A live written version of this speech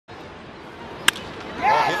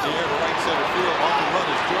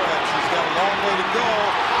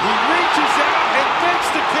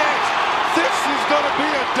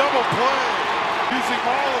double play, using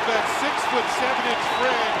all of that 6'7"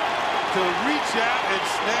 frame to reach out and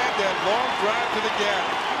snag that long drive to the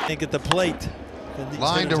gap. Think at the plate.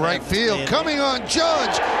 Line to right field, coming on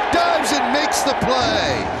Judge, dives and makes the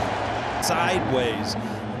play. Sideways.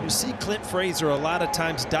 You see Clint Frazier a lot of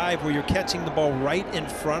times dive where you're catching the ball right in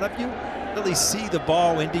front of you. Really see the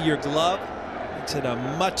ball into your glove. Makes it a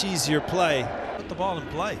much easier play. Put the ball in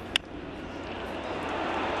play.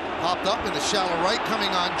 Popped up in the shallow right, coming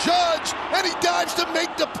on Judge, and he dives to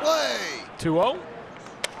make the play. 2-0.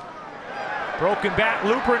 Broken bat,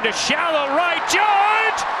 looper into shallow right.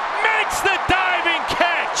 Judge makes the diving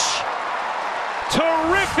catch.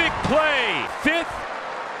 Terrific play. Fifth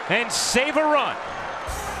and save a run.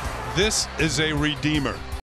 This is a redeemer.